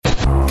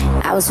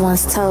I was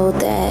once told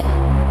that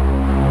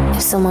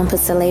if someone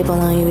puts a label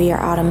on you, you're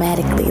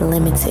automatically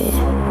limited.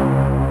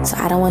 So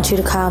I don't want you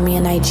to call me a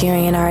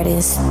Nigerian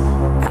artist.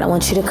 I don't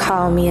want you to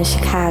call me a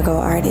Chicago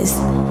artist.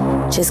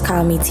 Just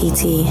call me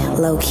TT,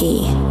 low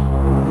key.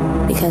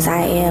 Because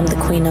I am the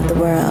queen of the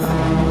world,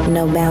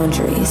 no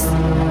boundaries.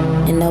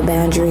 And no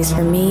boundaries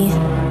for me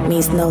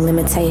means no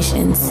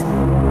limitations.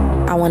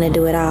 I want to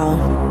do it all.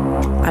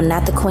 I'm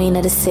not the queen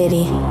of the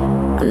city.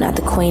 I'm not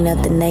the queen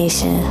of the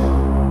nation.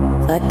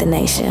 Fuck the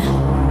nation.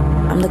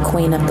 I'm the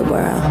queen of the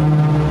world.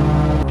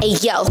 Hey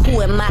yo,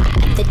 who am I?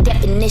 The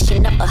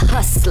definition of a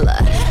hustler.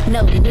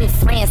 No new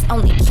friends,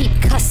 only keep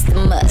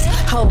customers.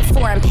 Hold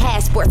foreign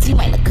passports, you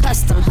ain't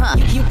accustomed, huh?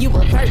 You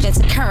a virgin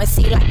to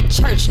currency like a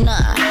church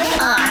nun.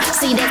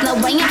 See, there's no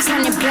way I'm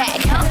turning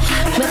back, huh?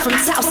 Went from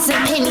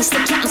tossing pennies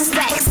to counting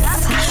stacks.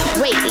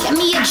 Wait, let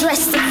me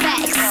address the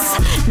facts.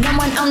 No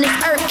one on this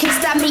earth can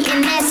stop me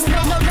in that.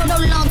 No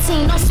long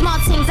team, no small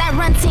teams. I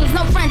run teams,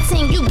 no front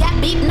team. You got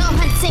beef, no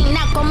hunting.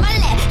 Now go my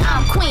lap,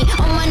 I'm queen.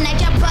 On one night,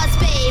 y'all buzz,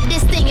 babe.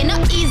 This thing ain't no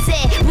easy.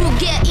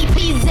 Rugia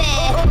EPZ.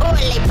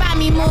 Ole, buy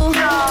me move.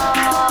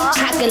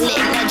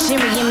 Chocolate,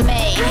 Nigerian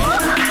made.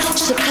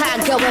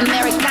 Chicago,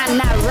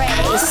 Americana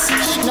race.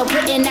 No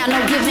putting out, no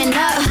giving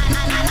up.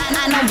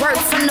 I know work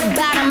from the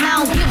bottom, I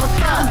don't give a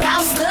fuck.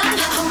 Bounce up,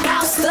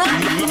 bounce up.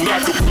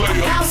 Like a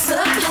player. Bounce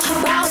up,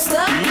 bounce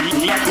up.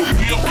 Like a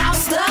pimp.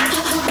 Bounce up,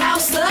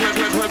 bounce up.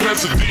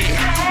 President.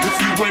 If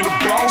you ain't a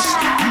boss,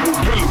 you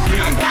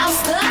irrelevant.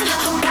 Bounce up,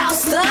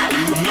 bounce up.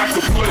 Like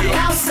a player.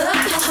 Bounce up,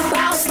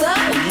 bounce up.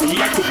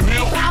 Like a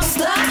pimp. Bounce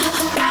up,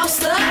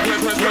 bounce up.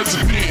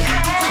 President.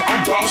 I'm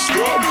bossed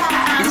up.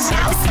 It's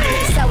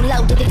evident. So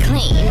low, did it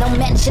clean. No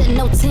manager,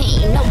 no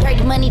team. No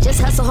dirty money,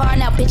 just hustle hard.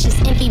 Now bitches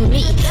envy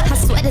me. I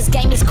swear this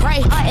game is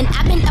crazy. And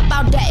I've been up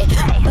all day.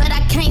 But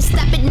I can't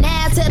stop it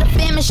now till the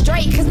famine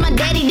straight. Cause my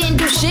daddy didn't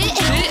do shit.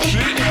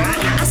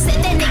 I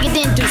said that nigga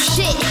didn't do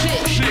shit.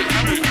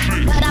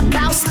 But I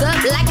bounced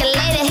up like a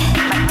lady.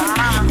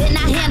 Then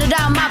I handled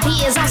all my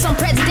peers on some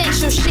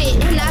presidential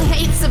shit. And I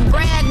hate to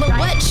brag, but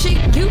what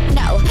shit you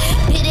know?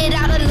 Did it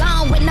all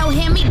alone with no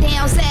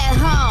hand-me-downs at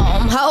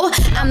home, ho.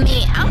 I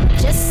mean, I'm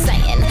just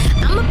saying,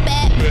 I'm a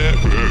bad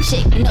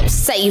chick, no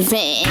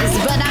savings.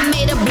 But I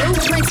made a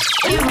blueprint to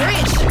get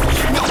rich.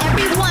 Now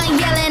everyone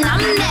yelling,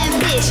 I'm that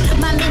bitch.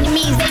 My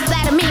enemies, they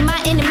flatter me.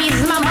 My enemies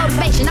is my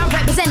motivation. I'm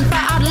representing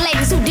for all the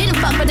ladies who didn't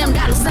fuck with them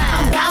dollar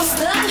signs.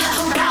 Bounced up,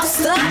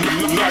 bounced up.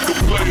 Like a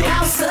player.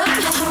 Bounce up,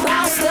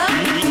 bounce up.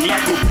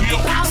 Like a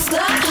pimp. Bounce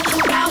up,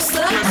 bounce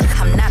up.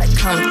 I'm not a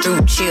come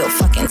through, chill,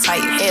 fucking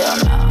tight, hell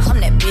no. I'm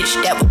that bitch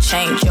that will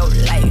change your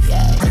life,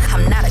 yeah.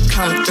 I'm not a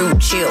come through,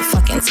 chill,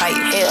 fucking tight,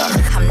 hell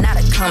no. I'm not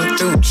a come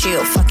through,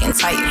 chill, fucking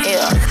tight,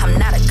 hell no. I'm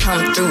not a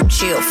come through,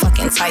 chill,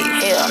 fucking tight,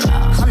 hell no.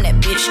 I'm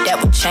that bitch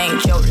that will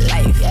change your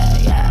life,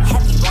 yeah.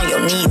 Have you on your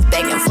knees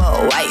begging for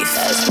a wife,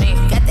 that's me.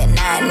 Got that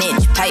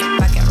 9-inch pipe,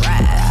 I can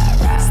ride.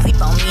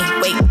 Sleep on me,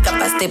 wake up,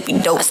 I still be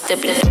dope.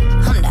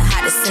 I'm the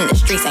hottest in the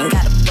streets, ain't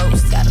got a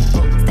boast.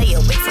 Stay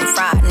away from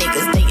fried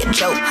niggas, they a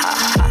joke.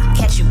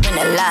 Catch you in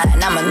the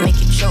line, I'ma make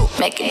it choke.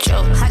 I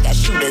got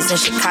shooters in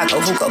Chicago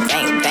who go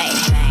bang bang.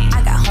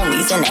 I got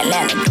homies in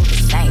Atlanta do the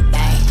same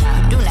thing.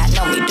 Do not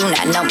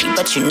know me,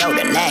 but you know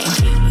the name.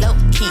 Low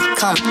key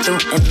come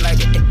through and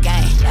murder the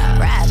game.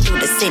 Ride through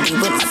the city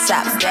with my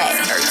top back.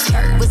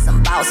 With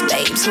some boss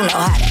babes who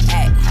know how to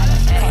act.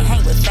 Can't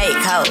hang with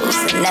fake hoes,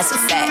 and that's a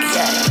fact.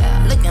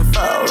 Looking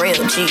for a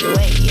real G,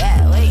 where you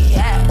at?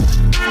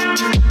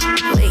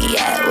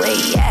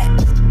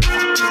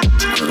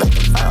 I'm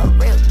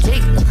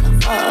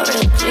looking for a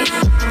real G,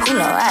 who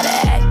know how to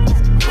act,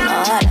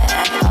 all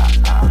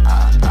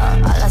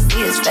I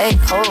see is fake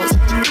hoes,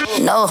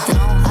 no,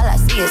 all I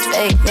see is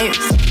fake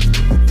niggas,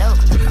 no,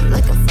 I'm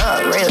looking for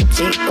a real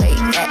G, where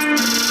you at?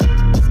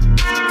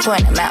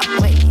 Point them out,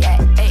 where you at?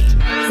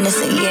 And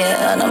it's a year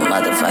of the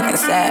motherfucking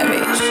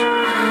savage.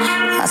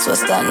 I swear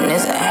stunting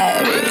is a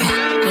habit.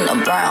 You know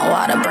brown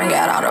water bring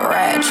out all the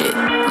ratchet.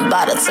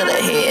 Bottle to the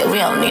head, we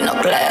don't need no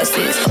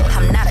glasses.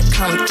 I'm not a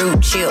come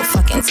through, chill,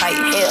 fucking tight,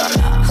 hell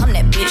no. I'm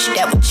that bitch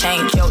that will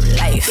change your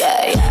life,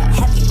 yeah.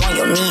 Have you on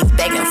your knees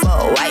begging for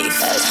a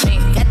wife, that's me.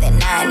 Got that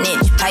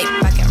 9-inch pipe,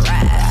 I can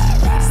ride.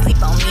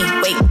 Sleep on me,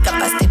 wake up,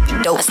 I still be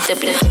dope.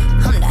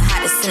 I'm the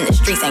hottest in the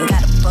streets, ain't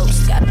got a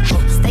boast.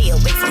 Stay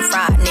away from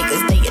fried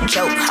niggas, they a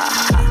joke.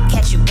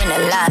 Catch you in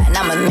the line,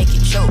 I'ma make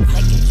it choke.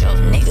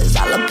 Niggas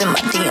all up in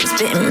my DM,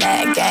 spitting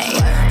mad game.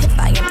 If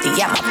I empty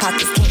out my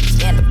pockets, can't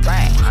stand the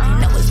brain. You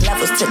know it's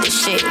levels to this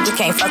shit, we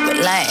can't fuck with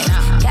lame.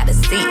 Got a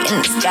seat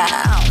in the sky,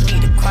 I don't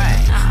need a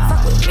crane.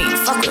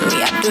 Fuck with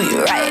me, I do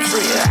you right.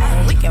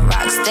 We can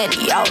rock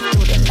steady all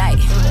through the night.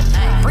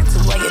 Bring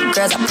two of your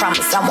girls, I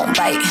promise I won't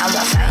bite.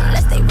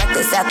 Let's stay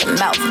reckless out the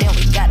mouth, then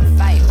we gotta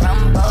fight.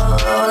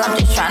 Rumble, I'm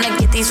just trying to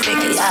get these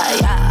figures.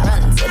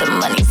 Run to the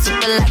money,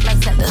 super like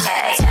tender.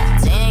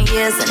 10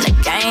 years in the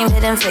game,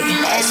 hidden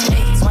figures.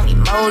 20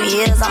 more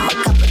years, I'm a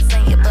couple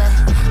senior, but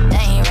they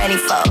ain't ready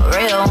for a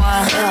real one.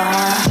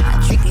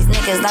 I treat these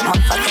niggas like my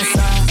fucking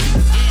sons.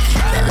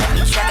 They let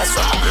me track us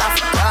from my life.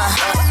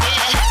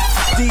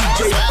 DJ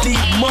D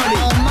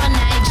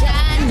Money.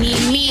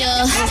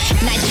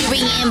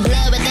 Nigerian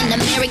blood with an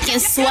American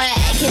swag.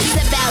 It's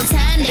about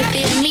time they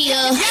fill me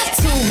up.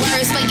 2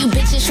 words for you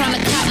bitches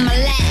tryna cop my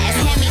last.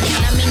 Hand me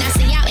down, I mean I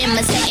see y'all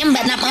imitating,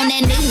 but I'm on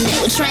that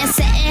new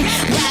trendsetting.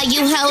 While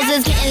you hoes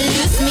is getting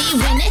loose, me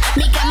winning.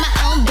 Me got my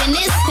own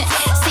business.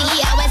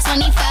 CEO at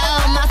 24,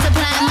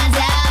 multiplying my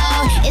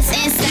dough. It's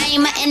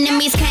insane, my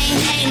enemies can't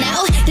hang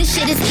no. This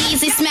shit is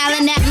easy,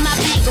 smiling at my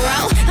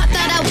bankroll. I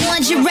thought I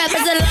warned you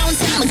rappers a long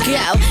time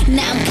ago.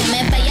 Now I'm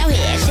coming for your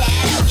head,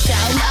 shadow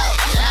show.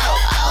 No,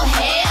 oh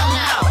hell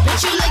no.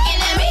 Bitch, you looking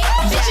at me?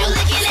 Bitch, you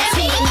looking at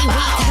me? Any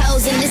weak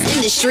hoes in this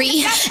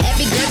industry.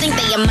 Every girl think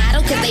they a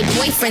model cause they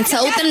boyfriend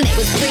told them they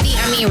was pretty.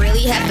 I mean,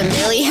 really half a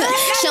million.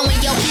 Showing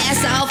your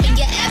ass off and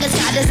your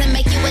avatar doesn't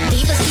make you a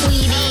diva,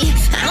 sweetie.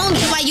 I don't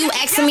get why you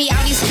asking me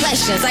all these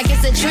questions like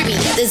it's a trivia.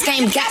 This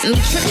game got me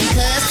tripping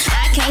cause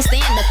I can't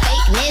stand the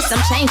fakeness.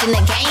 I'm changing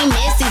the game,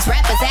 miss. These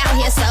rappers out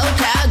here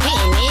so-called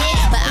getting it,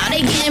 but all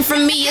they getting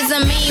from me is a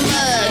meme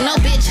mug. No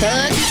bitch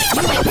hug,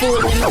 you ain't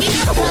fooling me.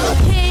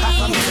 Okay.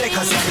 I'm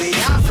cause I'm the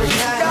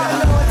African.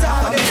 I'm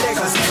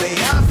cause I'm the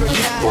African.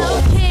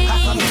 Okay.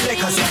 I'm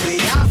cause I'm the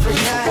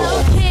African.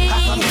 Okay.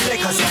 I'm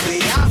cause I'm the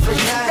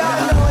African.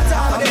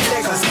 I'm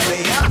cause I'm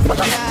the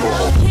African.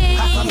 Okay.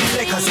 I'm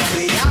cause I'm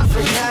the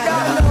African.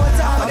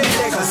 I'm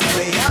cause I'm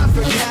the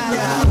African.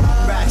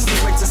 Rags to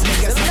riches,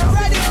 niggas, I'm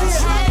ready for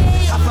you.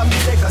 I'm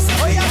cause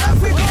I'm the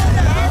African.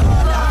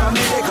 I'm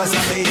cause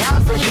I'm the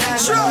African.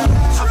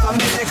 I'm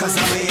cause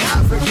I'm the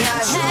African.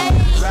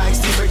 Rags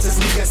to riches,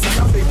 niggas,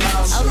 I'm the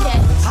okay.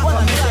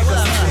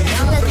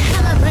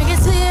 I'ma bring it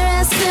to your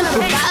ass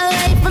simple. Far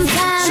away from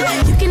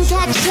time. You can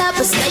catch up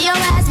or stay your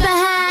ass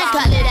behind.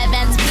 Call it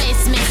advanced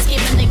placement,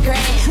 skipping the grade.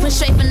 Went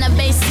straight from the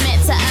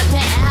basement to a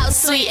penthouse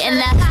suite. And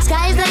the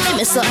sky's the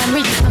limit, so I'm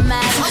reaching for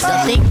mine.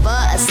 Don't think for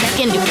a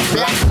second you can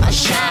block my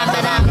shine.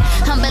 But I'm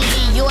humbly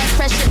yours,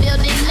 pressure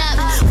building up.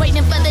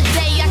 Waiting for the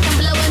day I can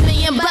blow $1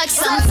 million. I'm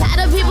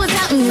tired of people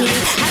doubting me.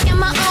 I got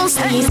my own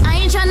steez. I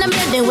ain't tryna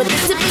blend in with the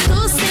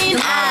typical scene.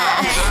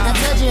 I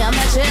told you I'm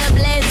a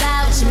trailblazer,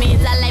 which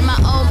means I like my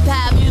own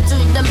path. You do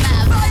the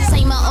math.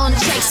 Say my own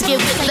checks, get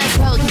with the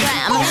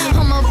program.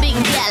 Homo big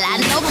gal, I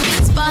know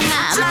bitch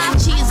behind.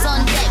 Cheese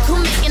on deck, who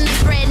making the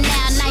bread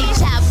now? Night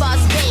child boss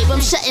babe,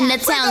 I'm shutting the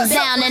town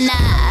down and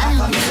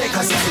I'm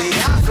cause I'm the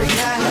African.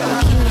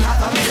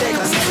 I'm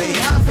cause I'm the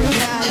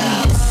African.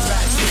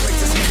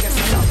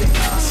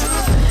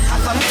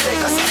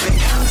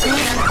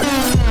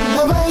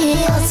 Nobody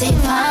else can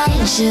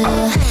find you.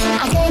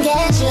 I can't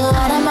get you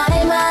out of my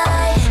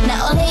mind.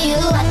 Not only you,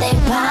 I think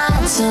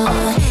mine too.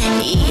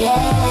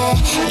 Yeah,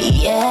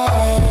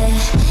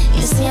 yeah.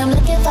 You see, I'm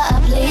looking for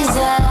a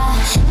pleaser.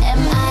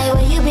 Am I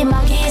where you be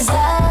my geezer?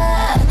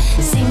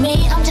 See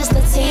me, I'm just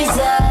a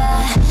teaser.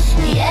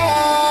 Yeah,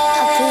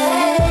 I feel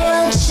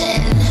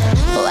watching.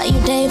 Why you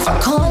date for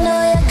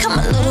corner? Come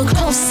a little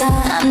closer.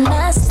 I'm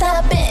not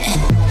stopping.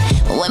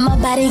 When my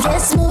body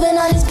gets moving,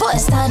 all these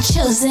boys start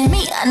choosing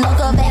me. I know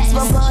go back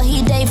before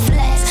he day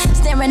flex.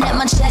 Staring at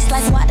my chest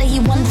like water, he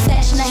want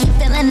flesh. Now he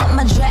feeling up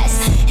my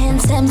dress. And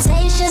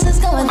Temptations is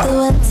going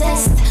through a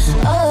test.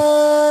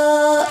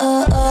 Oh,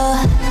 oh,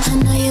 oh. I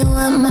know you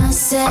want my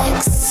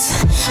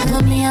sex,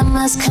 but me, I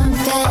must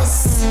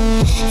confess,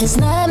 it's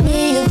not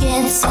me you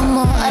get some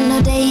more. I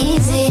know they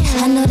easy,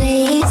 I know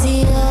they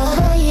easy.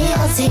 Oh, yeah,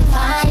 I'll take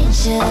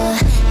find you.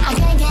 I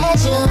can't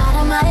get you out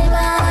of my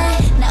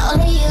mind. Not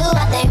only you,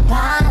 I think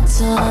mine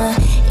too.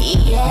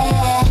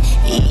 Yeah,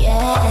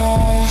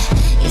 yeah.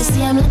 You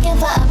see, I'm looking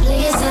for a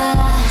pleaser.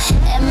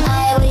 Am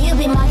I where you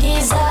be my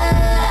geezer?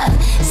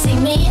 See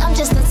me, I'm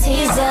just a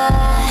teaser.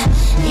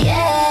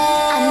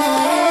 Yeah, I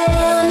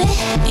know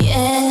it.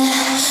 Yeah.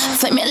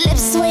 Flame your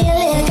lips when you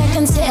lick, I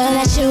can tell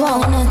that you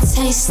wanna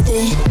taste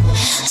it.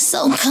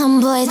 So come,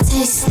 boy,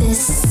 taste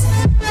this.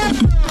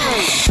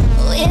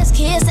 Weird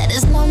kids said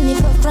there's no need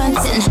for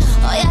fronting.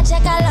 Oh yeah,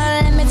 check out,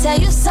 let me tell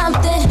you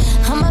something.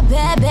 I'm a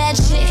bad, bad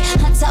chick.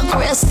 I talk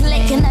real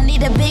slick and I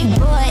need a big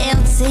boy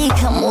LT,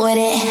 come with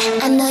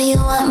it. I know you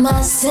want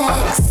my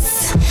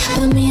sex,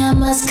 but me, I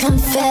must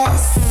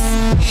confess,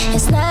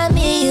 it's not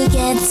me you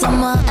get some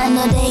more. I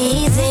know they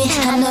easy,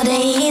 I know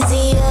they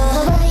easy.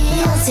 Oh,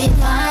 LT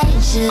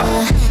find you.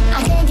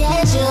 I can't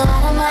get you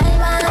out of my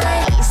mind.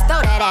 Throw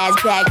that ass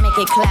back, make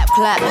it clap,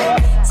 clap.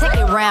 Take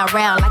it round,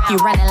 round like you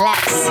running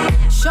laps.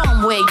 Show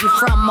 'em where you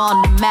from on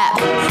the map.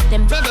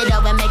 Then bend it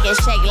over, make it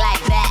shake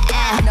like that.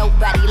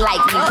 Nobody like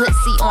me,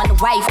 pussy on the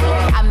wifey.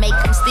 I make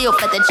them steal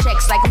for the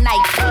checks like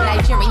Nike.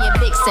 Nigerian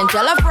vixen,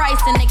 jollof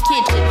rice in the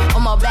kitchen.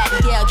 On my back,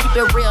 girl, keep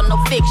it real, no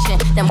fiction.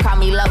 Them call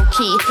me low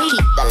key,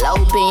 keep the low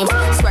beams.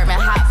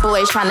 Swerving hot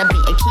boys, trying to be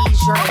in Key's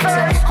dreams.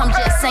 I'm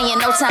just saying,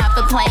 no time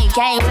for playing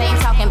games. Ain't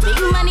talking big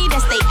money,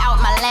 then stay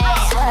out my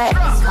lane.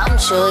 Come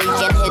true, you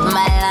can hit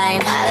my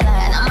line.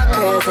 And I'm a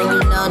girls and you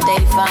know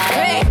they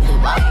fine. He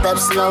walked up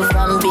slow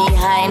from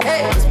behind.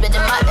 Spit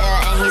in my ear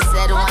and he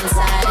said one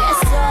time,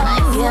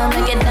 yeah,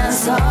 make it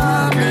dance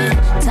on me.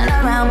 Turn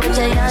around, put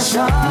your young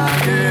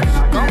shorty.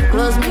 Come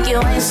close, make you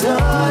wine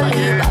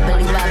slowly.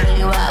 Wobbly,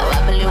 wobbly, wah,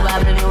 wobbly,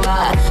 wobbly,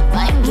 wah.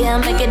 Fine girl,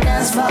 make it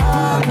dance for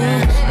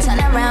me. Turn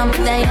around. around,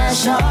 put that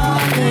ass on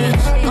me.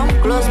 Come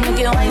close, make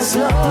it wine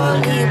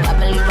slowly.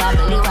 Wobbly,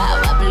 wobbly,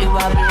 wobbly, wobbly,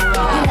 wobbly.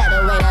 You let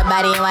her way that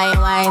body,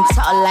 wine,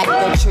 tall like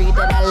the tree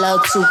that I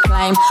love to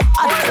climb.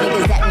 All these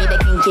niggas at me, they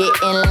can get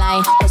in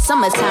line. But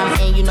summertime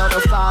and you know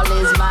the fall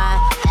is mine.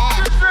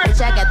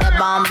 Bitch, I got that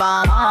bomb.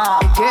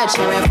 The girl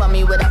cheering for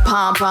me with a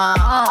pom-pom.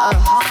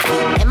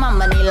 And my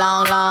money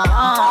long.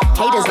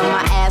 Haters on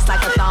my ass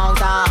like a thong.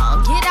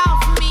 Get off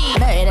me.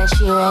 Know that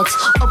she works,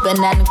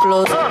 open and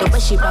close. The way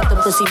she brought the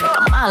pussy make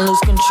her mind lose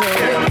control.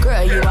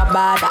 Girl, you are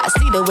bad, I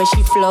see the way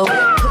she flow.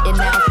 Putting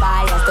out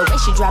fires, the way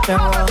she drop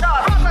and roll.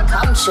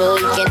 Come true,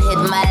 you can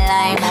hit my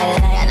line.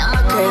 And I'm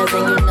a girl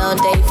and you know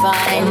they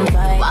fine.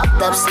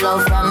 Walked up slow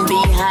from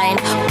behind.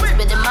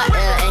 Whispered in my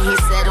ear and he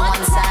said one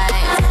time.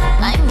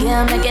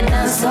 Yeah, make it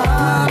dance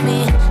on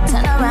me.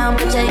 Turn around,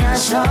 put your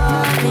hands on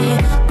me.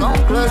 Come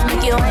close,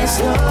 make it wine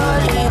slowly.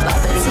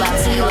 Bobbly,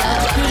 bobbly,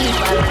 wobbly,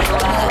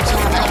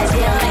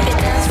 yeah, make it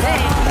dance.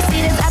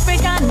 See this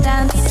African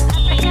dance?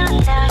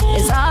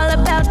 It's all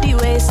about the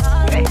waist.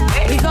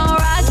 We gon'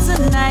 rock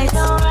tonight.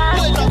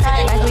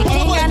 Like we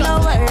ain't got no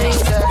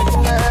worries.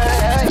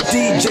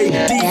 DJ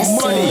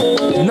D-Money,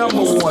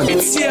 #1.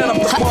 Tear up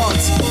the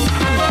party.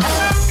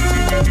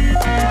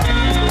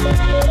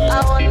 I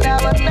wonder.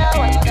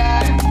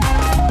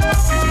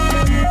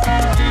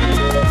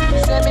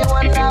 Say me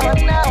wonder.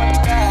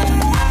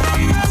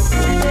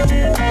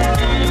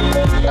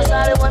 I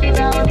started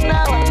wonder.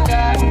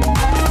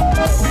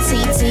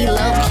 TT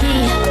low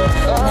key,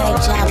 night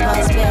job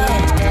baby.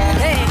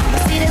 Hey,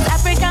 see this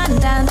African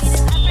dance?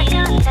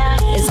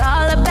 It's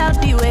all about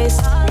the waist.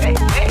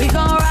 We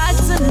gon' rock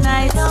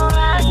tonight.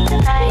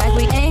 Like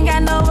we ain't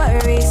got no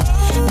worries.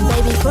 And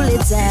baby, pull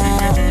it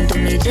down, do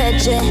me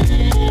judge.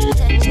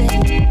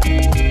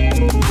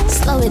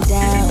 Slow it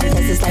down,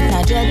 cause it's like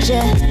not judge.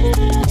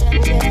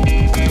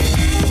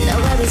 No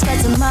worries for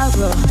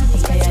tomorrow.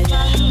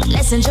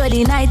 Let's enjoy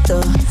the night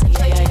though.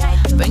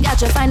 Bring out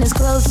your finest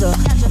clothes though.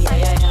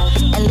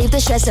 And leave the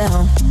stress at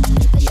home.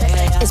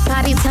 It's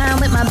party time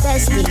with my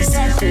besties.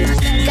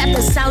 Got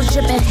the south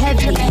dripping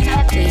heavy.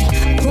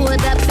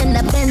 Pulled up in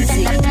the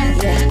Benzie.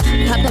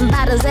 Yeah. Popping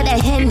bottles of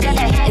that Henny.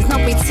 It's no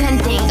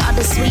pretending. All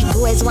the sweet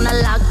boys wanna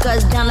lock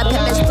us down. The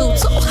pepper's food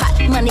so hot.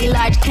 Money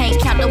large, can't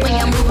count the way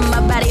I'm moving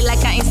my body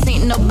like I ain't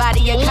seen nobody.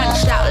 You can't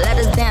shout. Let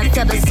us dance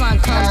till the sun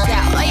comes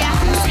out. Oh yeah,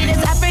 see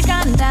this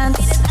African dance?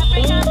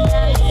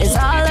 It's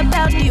all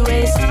about the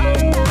waist.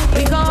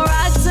 We gon'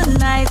 rock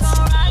tonight.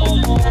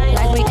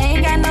 Like we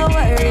ain't got no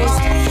worries.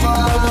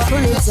 Baby,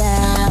 pull it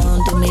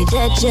down, do me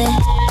judge.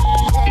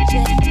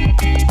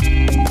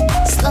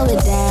 Slow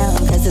it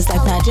down, cause it's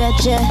like not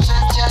judge.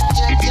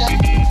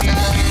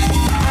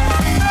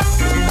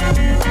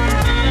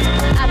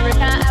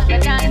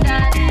 African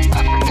dance.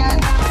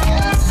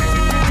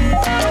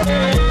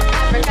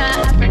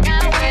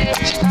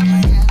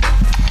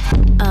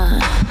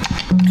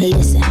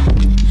 Listen,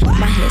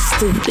 my hair's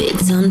stupid,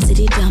 tum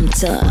titty dum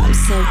tum.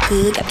 So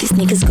good, got these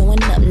niggas going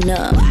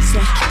numb.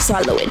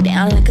 Swallow it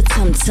down like a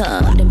tum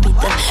tum. Then beat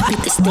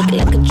the stick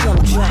like a drum.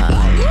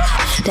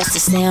 That's the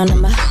sound of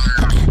my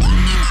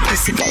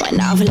pussy going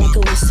off like a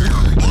whistle.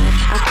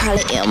 I call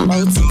it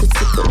Elmo,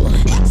 tickle.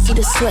 See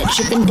the sweat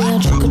dripping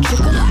down, trickle.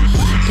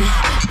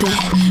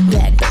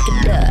 Back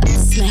it up.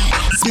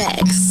 Smack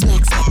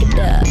it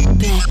up.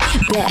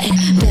 Back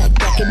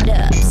it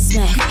up.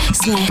 Smack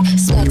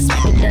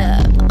it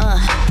up.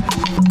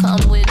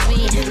 Come with me.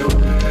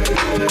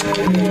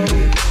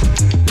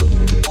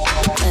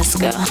 Let's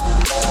go.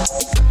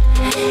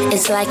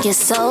 It's like you're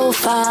so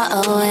far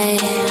away,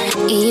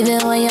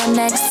 even when you're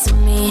next to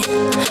me.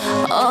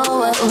 Oh,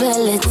 what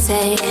will it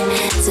take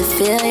to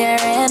feel your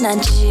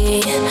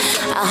energy?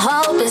 I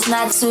hope it's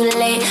not too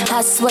late.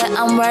 I swear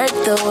I'm worth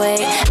the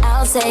wait.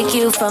 I'll take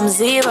you from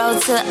 0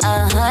 to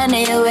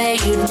 100 where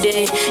you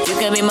did. You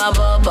can be my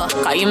bubba,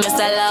 call you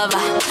Mr.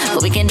 Lover,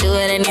 but we can do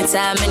it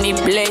anytime, any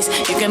place.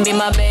 You can be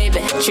my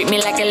baby, treat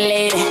me like a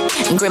lady,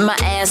 and grip my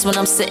ass when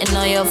I'm sitting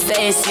on your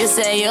face. You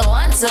say you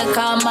want to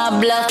call my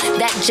bluff,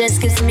 that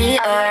just gives me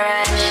a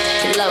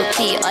rush. Low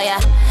key, oh yeah.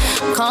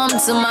 Come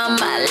to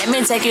mama, let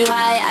me take you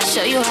high. I'll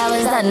show you how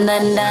it's done.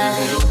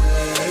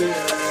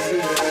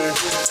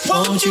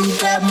 Won't you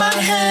grab my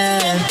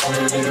hand?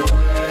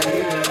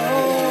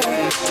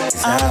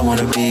 I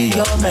wanna be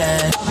your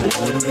man.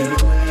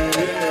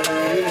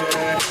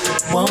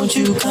 Won't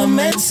you come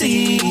and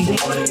see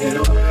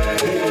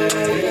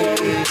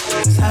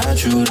how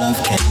true love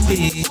can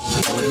be?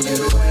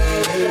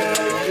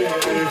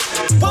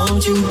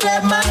 Won't you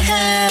grab my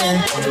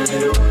hand?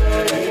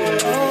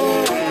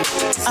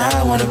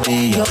 I wanna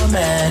be your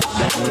man.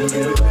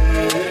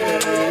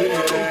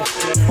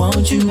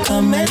 Won't you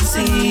come and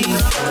see?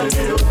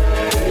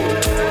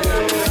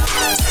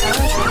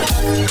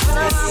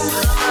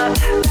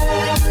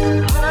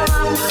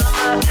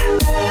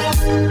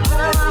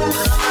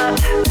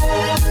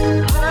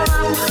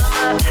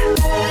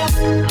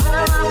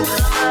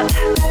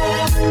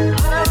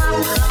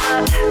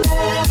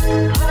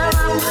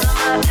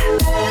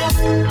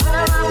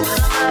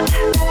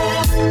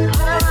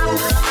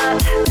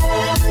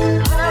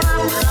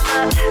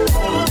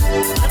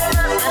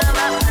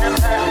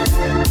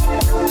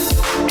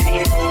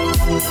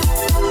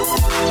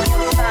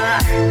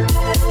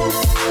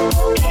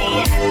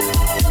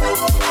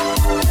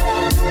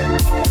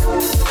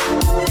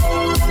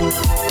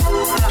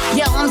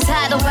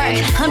 to work,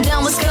 I'm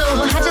done with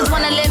school. I just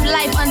wanna live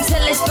life until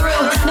it's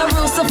through. No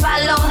rules to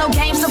follow, no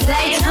games to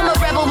play. I'm a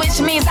rebel,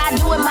 which means I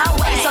do it my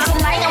way. So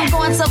tonight I'm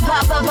going to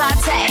Papa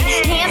Pate.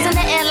 Hands in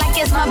the air like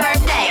it's my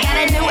birthday. Got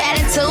a new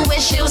attitude with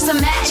shoes to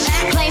match.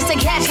 Planes to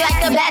catch like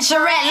the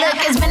Bachelorette.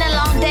 Look, it's been a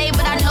long day,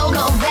 but I know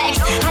go back.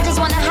 I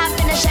just wanna hop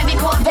in a Chevy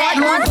Corvette.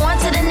 On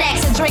to the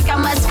next, a drink I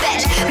must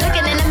fetch.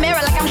 Looking in the mirror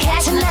like I'm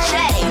catching a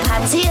check.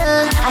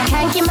 Patia, I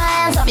can't keep my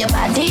hands off your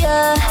body.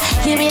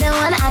 You be the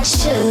one I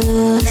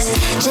choose,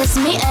 just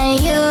me and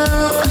you.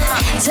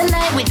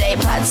 Tonight we day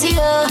party.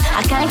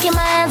 I can't keep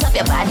my hands off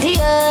your body.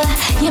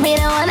 You be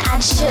the one I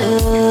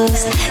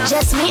choose,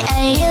 just me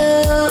and you.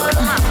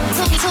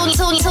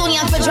 Too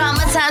young for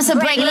drama, time to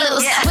break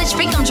loose. Which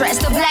freak I'm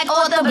dressed, the black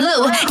or the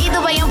blue?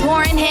 Either way I'm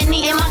pouring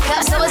Henny in my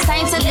cup, so it's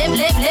time to live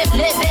it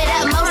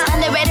up. Most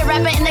underrated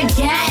rapper in the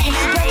game.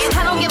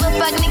 I don't give a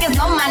fuck, niggas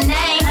know my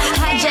name.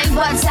 Hi J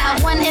Butts out,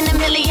 1 in a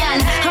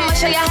million. I'ma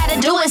show y'all how to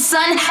do it,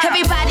 son.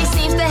 Everybody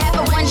seems to have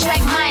a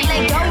one-track mind.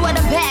 Let go of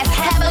the past,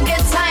 have a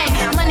good time.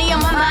 Money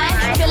on my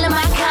mind, feeling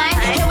my kind.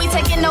 Can we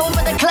taking over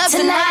the club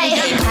tonight?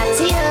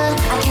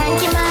 I can't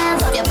keep my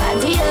hands off your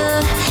body.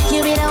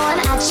 You be the one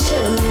I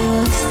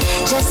choose,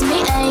 just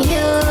me and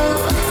you.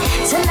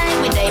 Tonight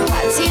we day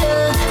party.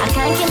 I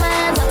can't keep my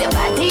hands off your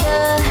body.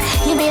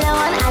 You be the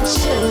one I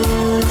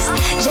choose,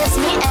 just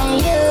me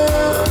and you.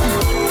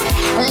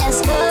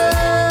 Let's go.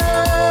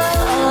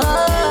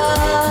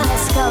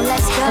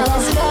 Let's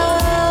go.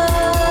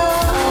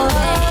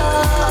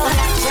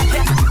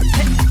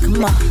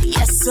 Come on,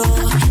 yes sir.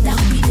 Now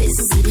who be this?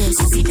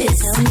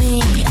 Tell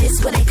me, this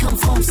where they come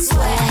from,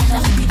 swear.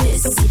 Now who be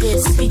this? Who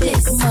be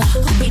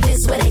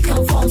this? Where they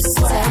come from,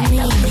 swear.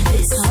 Now who be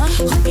this?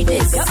 Who be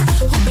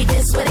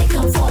this? Where they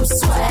come from,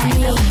 swear.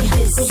 Now who be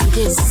this?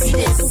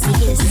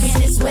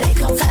 Where they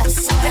come from,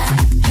 swear.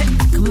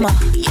 Come on,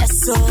 yes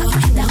sir.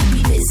 Now who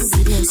be this?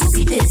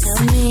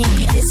 Tell me,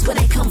 this where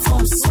they come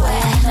from,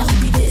 swear. Now who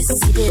be this? Who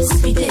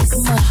be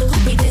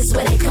this?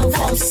 Where they come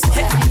from,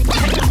 swear.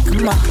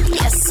 Come on,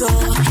 yes sir.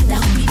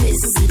 Now who be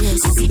this?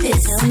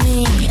 Tell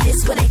me,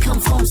 this where they come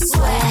from,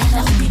 swear.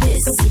 Now who be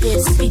this? Who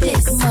be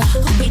this?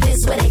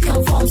 Where they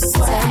come from,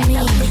 swear.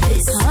 Now who be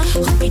this?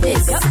 Who be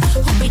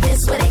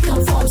this? Where they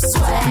come from,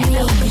 swear.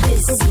 Now who be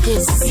this? Who be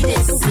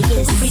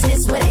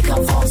this? Where they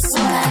come from,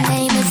 swear. My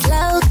name is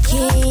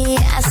Low-Key,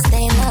 I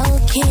stay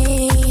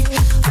low-key.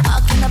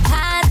 Walk in the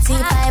party,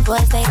 five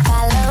boys, they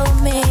follow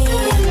me.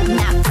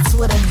 Not the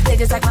Twitter, they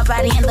just like my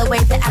body and the way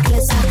that I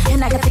glisten.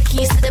 And I got the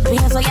keys to the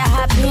Benz, so y'all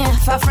hop in.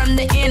 Far from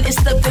the end, it's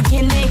the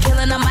beginning.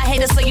 Killing all my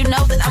haters, so you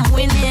know that I'm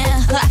winning.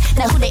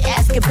 Now who they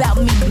ask about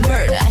me?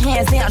 Murder,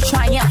 hands down,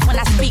 triumph when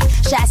I speak.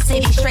 Shot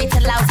City, straight to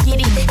Loud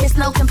Kitty. It's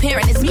no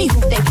comparing, it's me who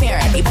they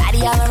fearing.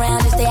 Everybody all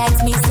around us, they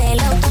ask me, say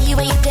low-key,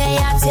 where you day?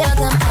 I tell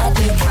them I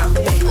do.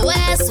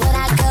 Where's what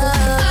I go?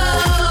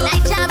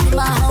 Night job be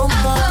my home.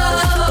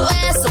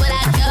 Where's what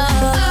I go?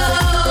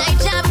 Night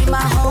job be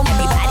my home.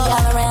 Everybody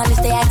all around us,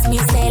 they ask me,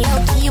 say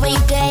low-key, where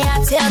you day?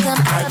 I tell them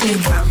I do.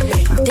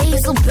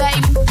 Diesel,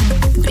 baby.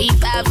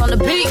 B5 on the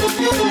beat.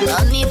 No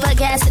need for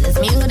guessing, it's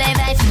me who they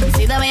vexing.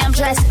 See the way I'm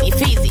dressing, me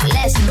feezy,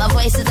 lesson. My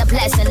voice is a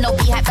blessing, no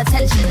be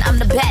hypertension. I'm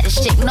the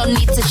baddest chick, no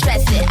need to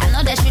stress it. I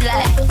know that you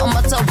like, I'm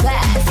so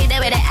bad. See the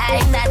way they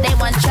act, now they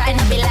want try,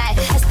 no be like.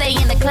 I stay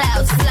in the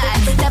clouds, fly.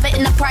 Never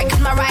in the park,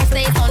 cause my ride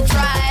stays on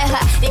dry.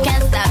 You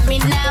can't stop me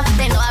now,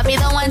 they know I'll be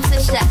the one to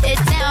shut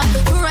it down.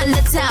 Who run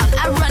the town?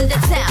 I run the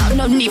town.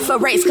 No need for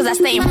race, cause I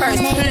stay in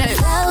first place.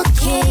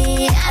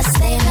 Low-key, I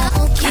stay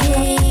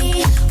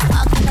low-key.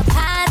 Walk in the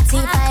party,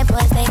 five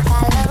boys, they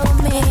follow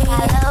me.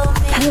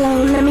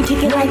 Hello, let me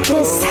kick it like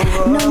this.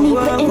 No need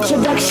for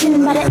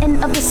introduction. By the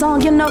end of the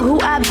song, you know who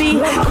I be.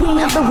 Queen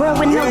of the world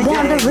with no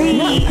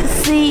boundaries.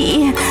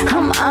 See,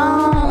 I'm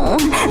on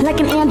like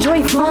an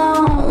Android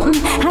phone.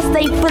 I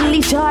stay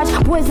fully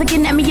charged. Boys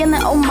looking at me and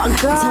then, oh my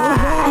god.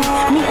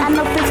 Me, I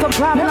know fix for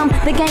problem.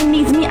 The game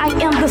needs me, I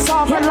am the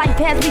solver. Life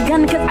has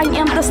begun cause I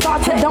am the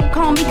starter. Don't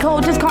call me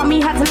cold, just call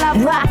me hot to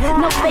love.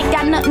 No fake,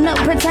 got nothing to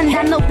pretend.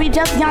 I know be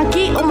just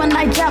Yankee on my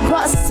night job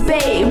bus,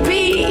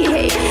 baby.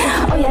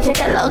 Oh yeah, check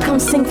that love, come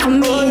sing for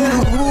me.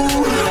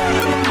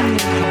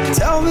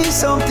 Tell me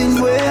something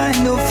where I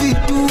know fit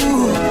do.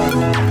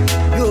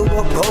 Yo,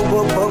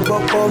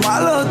 my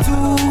love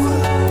too.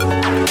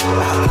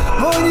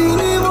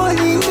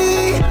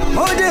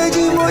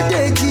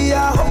 Modeji, I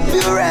hope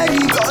you're ready.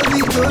 Cause we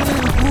don't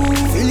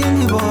feeling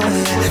the boy.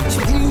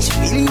 She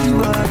feeling the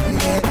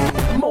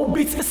boy. Mo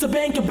Beats, it's a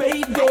banger,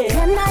 baby.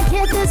 Can I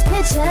get this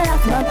picture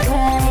off my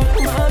brain?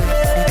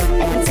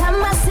 Every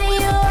time I see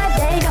you,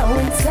 they go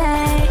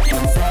insane.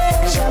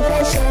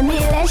 Show me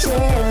that shit.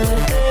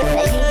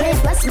 They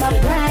bust my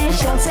brain.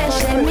 Show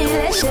me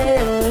that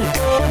shit.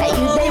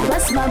 They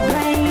bust my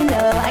brain.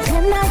 Oh, I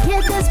cannot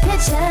get this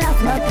picture off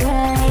my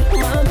brain.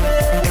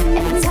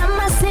 Every time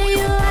I see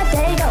you,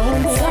 they go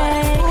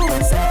insane.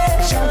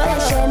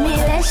 Show me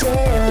that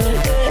shit.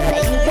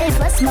 They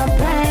bust my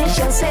brain.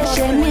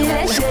 Show me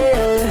that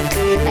shit.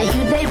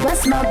 They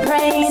bust my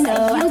brain.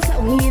 Oh, you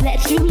told me that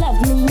you love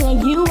me and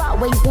you always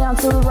way down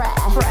to ride.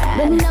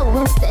 But no,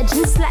 instead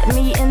you slapped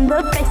me in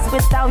the face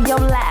with all your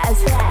lies.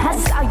 I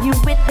saw you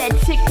with that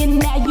chick and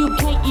now you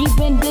can't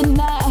even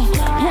deny.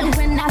 And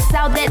when I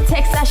saw that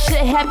text, I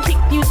should have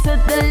kicked you to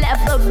the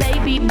left. But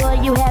baby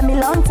boy, you had me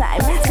long time.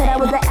 Said I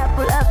was the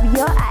apple of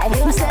your eye.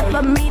 You said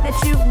for me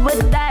that you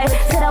would die.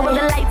 Said I was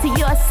the light to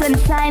your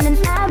sunshine, and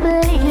I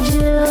believed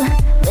you.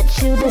 But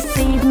you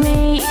deceived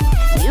me.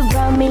 You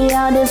brought me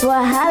all this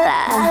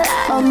wahala.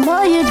 Oh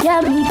no, you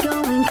got me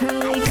going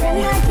crazy. Can I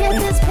get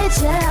this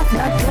picture off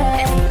my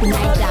brain?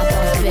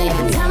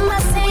 Every time I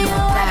see you, I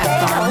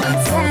get on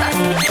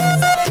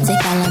They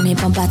follow me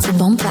bumper to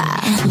bumper.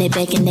 They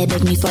beg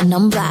me for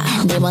number.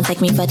 They won't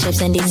take me for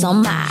trips in the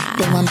summer.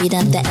 They won't beat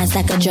up the ass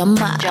like a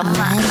drummer.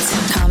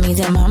 Call me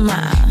their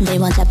mama. They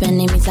want Japan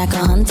me like a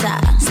hunter.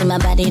 See my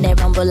body, they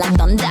rumble like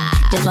thunder.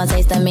 Just one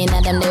taste of me,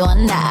 now them they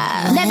wonder.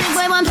 That big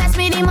boy won't pass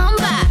me the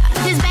mamba.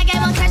 This bad guy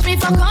won't catch me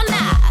for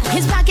corner.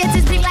 His pockets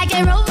is big like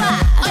a rover.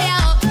 Oh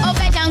yeah, oh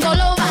fetch and go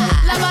over.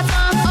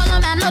 Labaton, oh no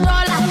man, no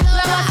dollar.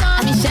 Labaton,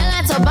 I be shell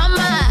like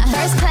Obama.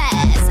 First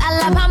class,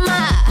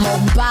 Alabama.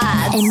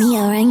 Mobile. And me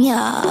around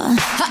ya.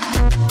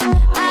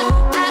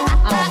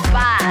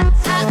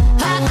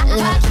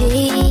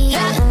 Lucky.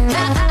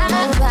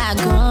 Mobile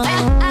girl.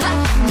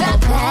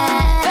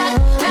 Mobile.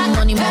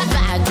 Money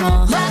mobile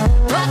girl.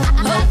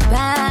 Mobile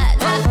girl.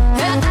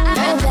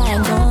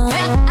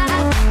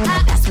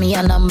 Pass me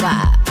your number.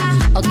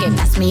 Okay,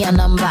 pass me your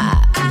number.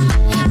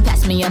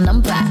 Pass me your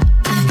number.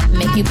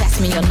 Make you pass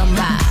me your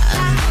number.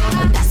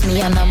 Pass me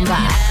your number.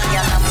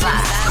 Your number.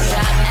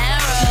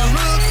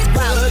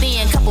 Well,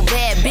 then, couple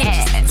bad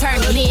bitches.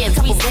 Turn the heads,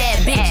 we sad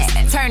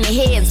bitches. Turn the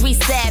heads, we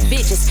sad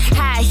bitches.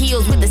 High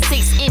heels with the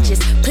 6 inches.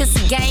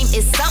 Pussy game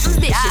is something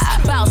vicious.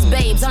 Boss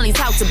babes only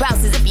talk to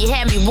bosses. If you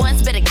had me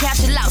once, better count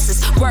your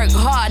losses. Work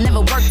hard,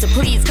 never work to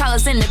please. Call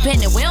us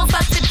independent, we don't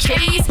fuck the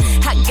cheese.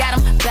 I got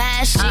them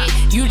buying shit,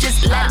 you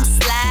just let them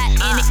slide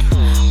in it.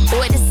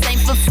 Boy, this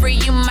ain't for free,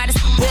 you might as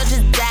well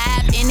just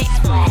dive in it.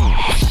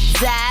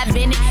 Dive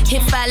in it,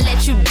 if I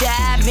let you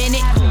dive in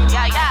it.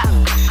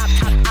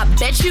 I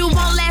bet you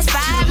won't last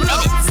 5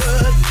 minutes.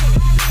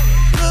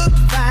 Look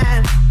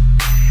fine,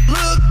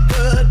 look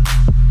good,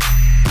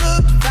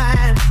 look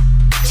fine.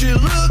 She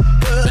look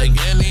good. Make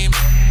any,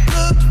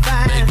 look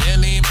fine. Make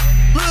any,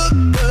 look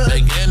good.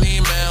 Make any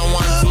man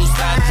want to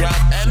stop,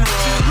 drop, and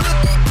roll.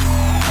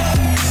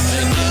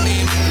 Make any,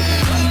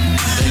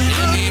 make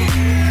any,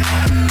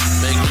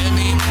 make any, make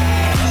any,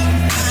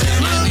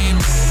 make any,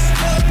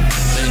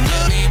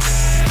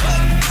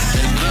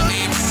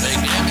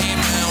 make any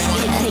man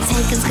want.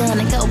 Take is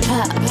gonna go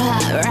pop,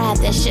 pop. Ride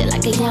that shit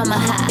like a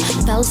Yamaha.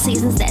 4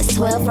 seasons, that's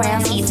 12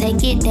 rounds. He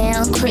take it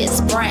down,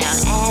 Chris Brown.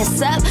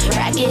 Ass up,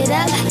 rack it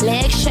up.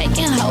 Legs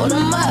shaking, hold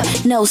 'em up.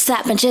 No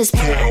stopping, just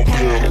pow,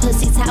 pow.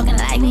 Pussy talking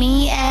like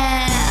me,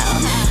 ow.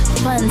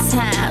 Fun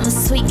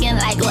times, tweaking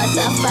like what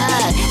the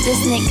fuck. This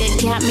nigga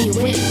got me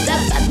whipped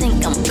up. I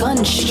think I'm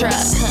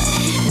gunstruck.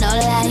 No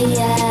lie,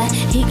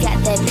 he got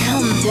that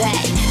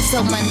comeback. So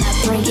when I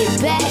bring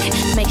it back,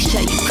 make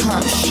sure you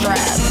come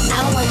strapped. I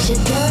want you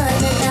done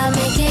and I'll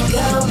make it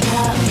go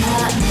pop,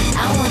 pop. I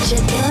want you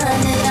done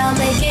and I'll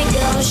make it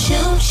go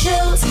shoot,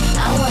 shoot. I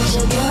want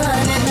you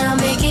done and I'll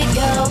make it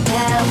go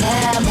pow,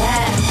 pow,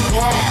 pow,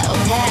 pow,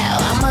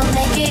 pow. I'ma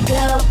make it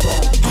go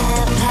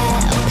pow,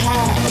 pow,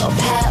 pow,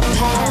 pow,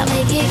 pow.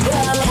 Make it go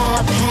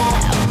pow,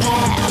 pow,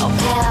 pow,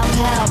 pow,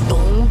 pow.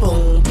 Boom,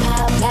 boom,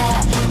 pow,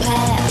 pow,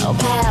 pow,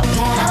 pow,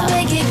 pow. I'll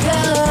make it go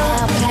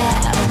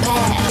pow,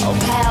 pow,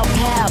 pow,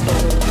 pow,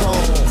 boom,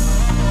 boom.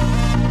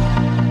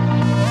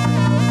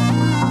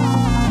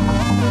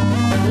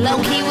 Low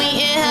key we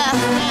in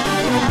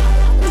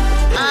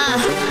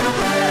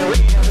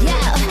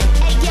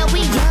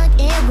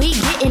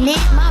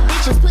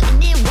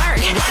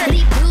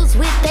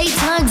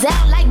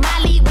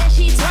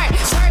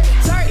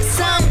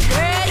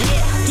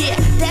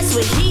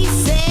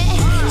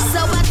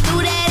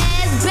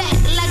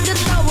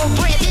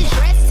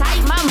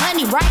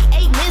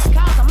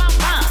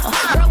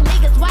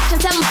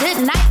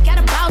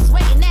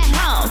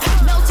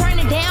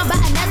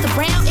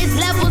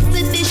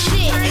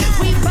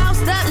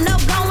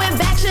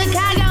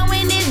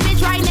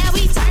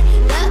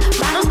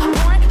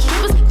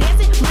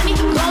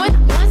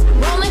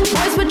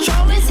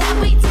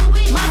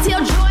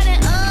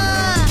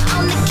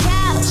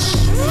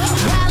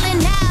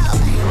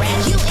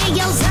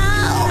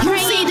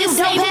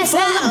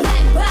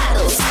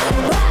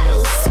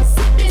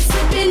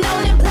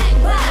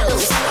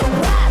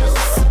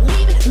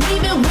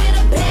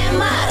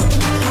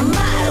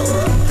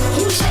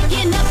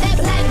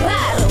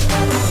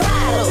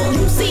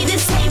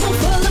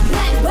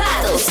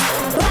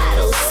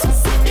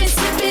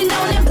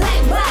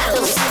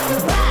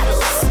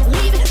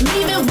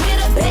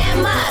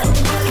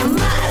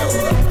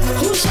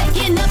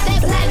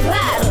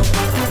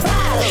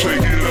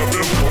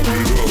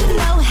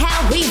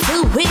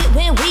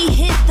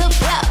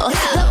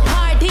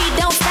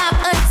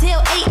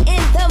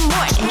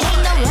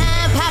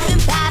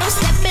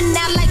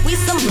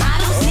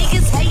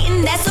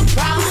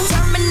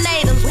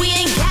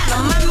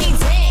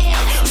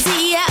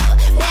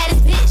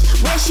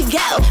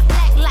go.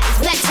 Black lights,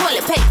 black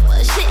toilet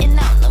paper, shitting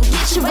on them,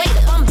 get your weight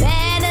up. I'm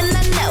bad and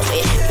I know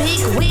it.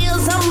 Big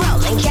wheels, I'm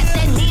rolling. Got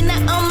that Nina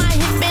on my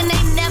hip and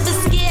ain't never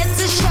scared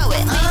to show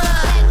it.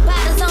 Black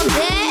bottles on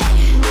deck,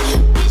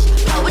 bitch,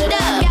 throw it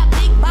up. Got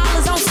big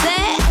ballers on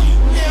set,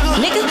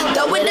 nigga,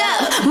 throw it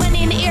up.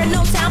 Money in the air,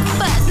 no time for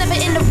fuss. Never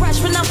in the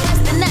rush when I'm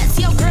busting nuts.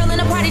 Yo, girl in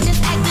the party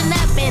just acting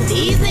up, and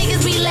these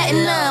niggas be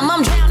letting them.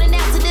 I'm drowning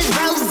out to this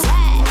rose.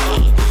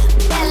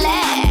 Bel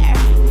Air.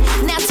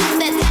 Now turn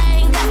that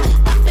thing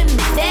up in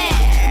me there.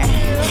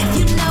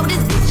 You know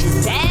this bitch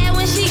is bad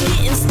when she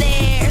getting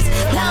stares.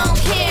 Long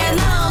hair,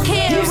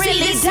 you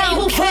really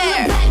don't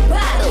care. Black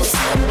bottles,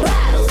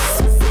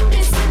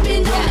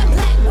 sipping on the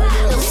black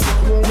bottles.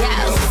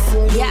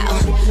 Yo,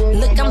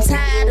 look, I'm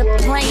tired of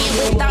playing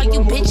with all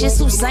you bitches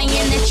who saying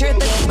that you're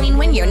the queen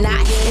when you're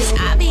not. It's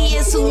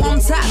obvious who on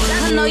top.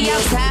 I know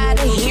y'all tired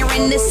of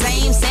hearing the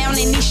same sound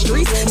in these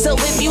streets. So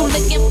if you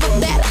looking for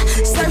better,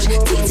 search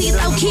TT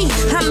low key.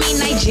 I mean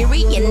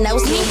Nigerian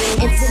knows me.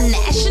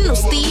 International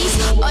steez.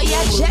 Oh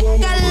yeah, check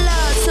got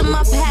love to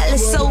my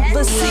palace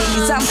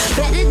overseas. I'm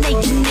better than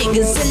you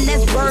niggas, and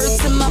that's word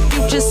to my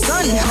future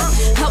son.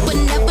 I would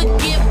never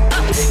give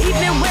up,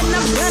 even when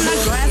I'm done. I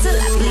grind till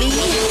I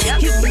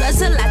bleed, you blood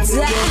till I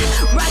die.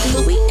 Rock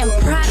Louis and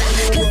Prada,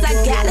 cause I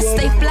gotta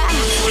stay fly.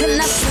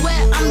 And I swear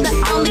I'm the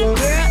only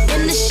girl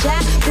in the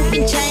shop who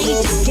can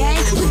change this game.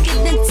 Look at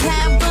the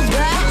time goes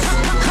by.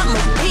 I'm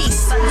a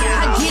beast, I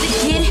get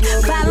it.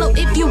 Follow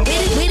if you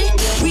with it.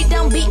 We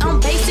don't be on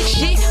basic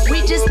shit,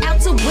 we just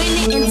out to win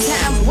it. And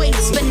time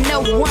waits for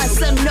no one,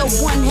 so no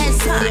one has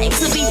time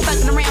to be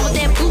fucking around with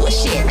that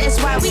bullshit. That's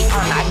why we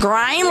on our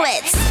grind.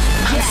 Let's.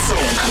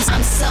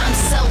 I'm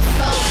so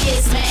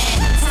focused, man.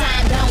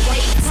 Time don't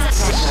wait,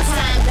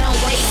 time don't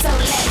wait. So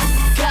let's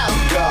go,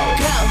 go,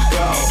 go,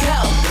 go,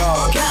 go, go,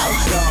 go,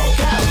 go,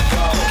 go,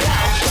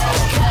 go,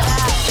 go.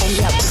 And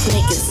yo, these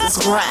niggas is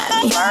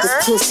grimy, this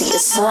pussy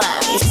is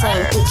slimy.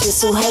 Same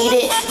bitches who hate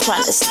it,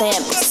 trying to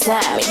stand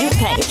beside me. You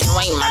can't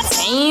join my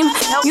team,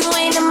 you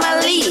ain't in my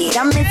league.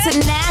 I'm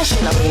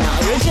internationally known,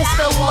 you're just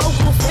a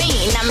local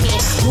fiend. I mean,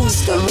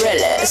 who's the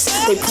realest?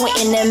 They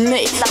pointing at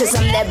me, cause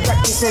I'm that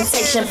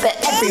representation for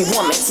every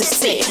woman to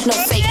see. No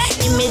fake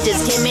images,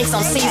 gimmicks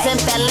on season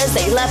fellas.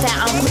 They love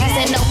how I'm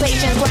pleasing, no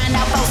patience, grind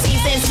out 4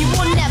 seasons. You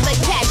will never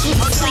catch me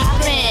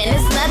sleeping.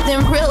 It's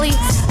nothing really,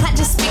 I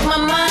just speak my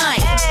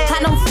mind. I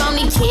don't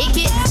phony kick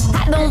it,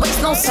 I don't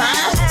waste no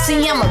time.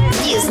 See, I'm a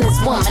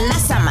businesswoman, I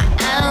sign my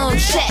own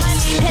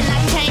checks. And I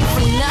came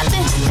from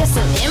nothing, just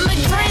some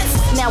immigrants.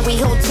 Now we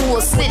hold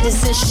dual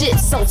citizenship,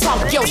 so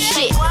talk your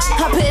shit.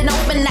 I been on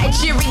for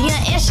Nigeria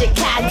and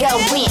Chicago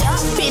in.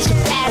 Bitch,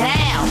 bow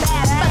down,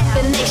 fuck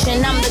the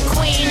nation, I'm the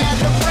queen of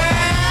the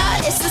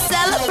world. It's a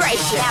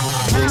celebration.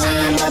 Money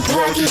in my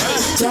pocket,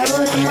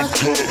 double in my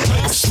cup.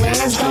 I swear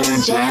it's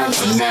going down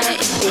tonight.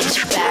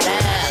 Bitch, bow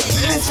down.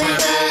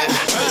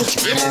 Bitch,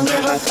 we don't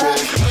give a fuck.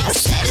 I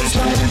said it's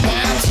going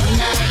down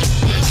tonight.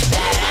 Bitch,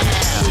 bow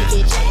down.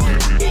 Bitch,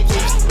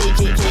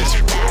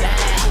 bow down.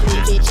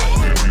 Bitch,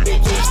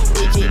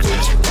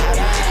 bow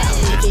down.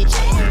 Bitch,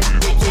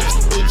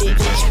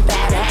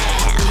 bow down.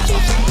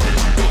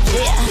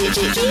 Yeah,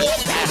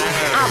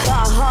 I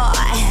ball hard.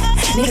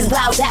 Niggas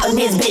blows out in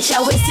this bitch,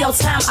 yo, it's your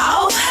time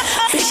off.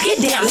 Bitch, get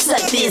down and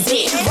suck this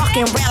dick.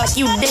 Walking around like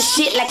you this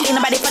shit, like ain't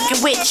nobody fucking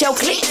with your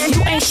clique.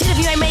 You ain't shit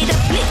if you ain't made a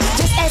flick.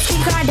 Just ask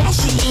Kim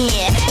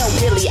Kardashian. No,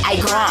 really, I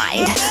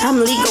grind. I'm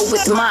legal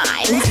with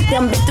mine.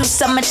 Done been through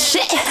so much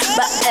shit,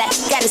 but I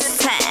got this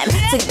time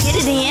to get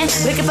it in.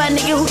 Looking for a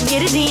nigga who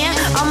get it in.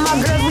 All my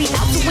girls, we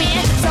out to win.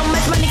 So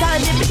much money, call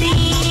it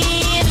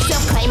dividend.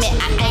 Self-claim it,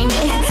 I aim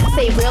it.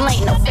 Say real,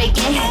 ain't no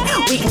faking.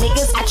 Weak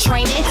niggas, I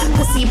train it.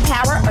 Pussy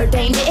power,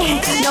 ordained it.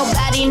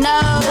 Nobody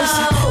knows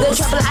the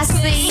trouble I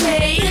see.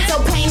 So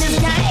pain is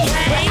gain,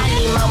 but I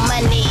need more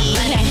money.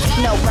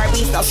 No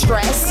worries, no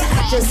stress,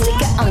 just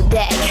liquor on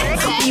deck.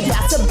 We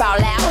bout to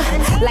ball out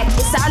like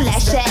it's our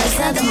last check.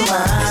 Time is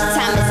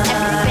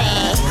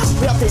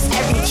everything, wealth is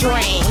every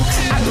dream.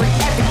 I bring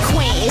every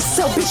queen,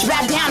 so bitch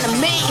ride down to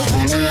me.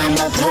 Money in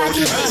my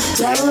pocket,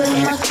 double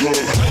in my cup.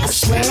 I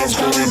swear it's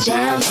going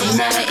down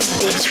tonight.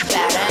 Bitch,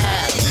 bow down.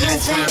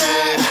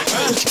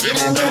 Bitch, we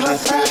don't give a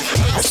fuck.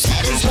 I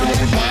said it's going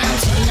down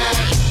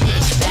tonight.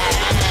 Bitch, bow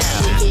down.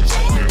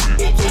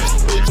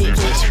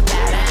 Bitch,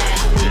 bow down.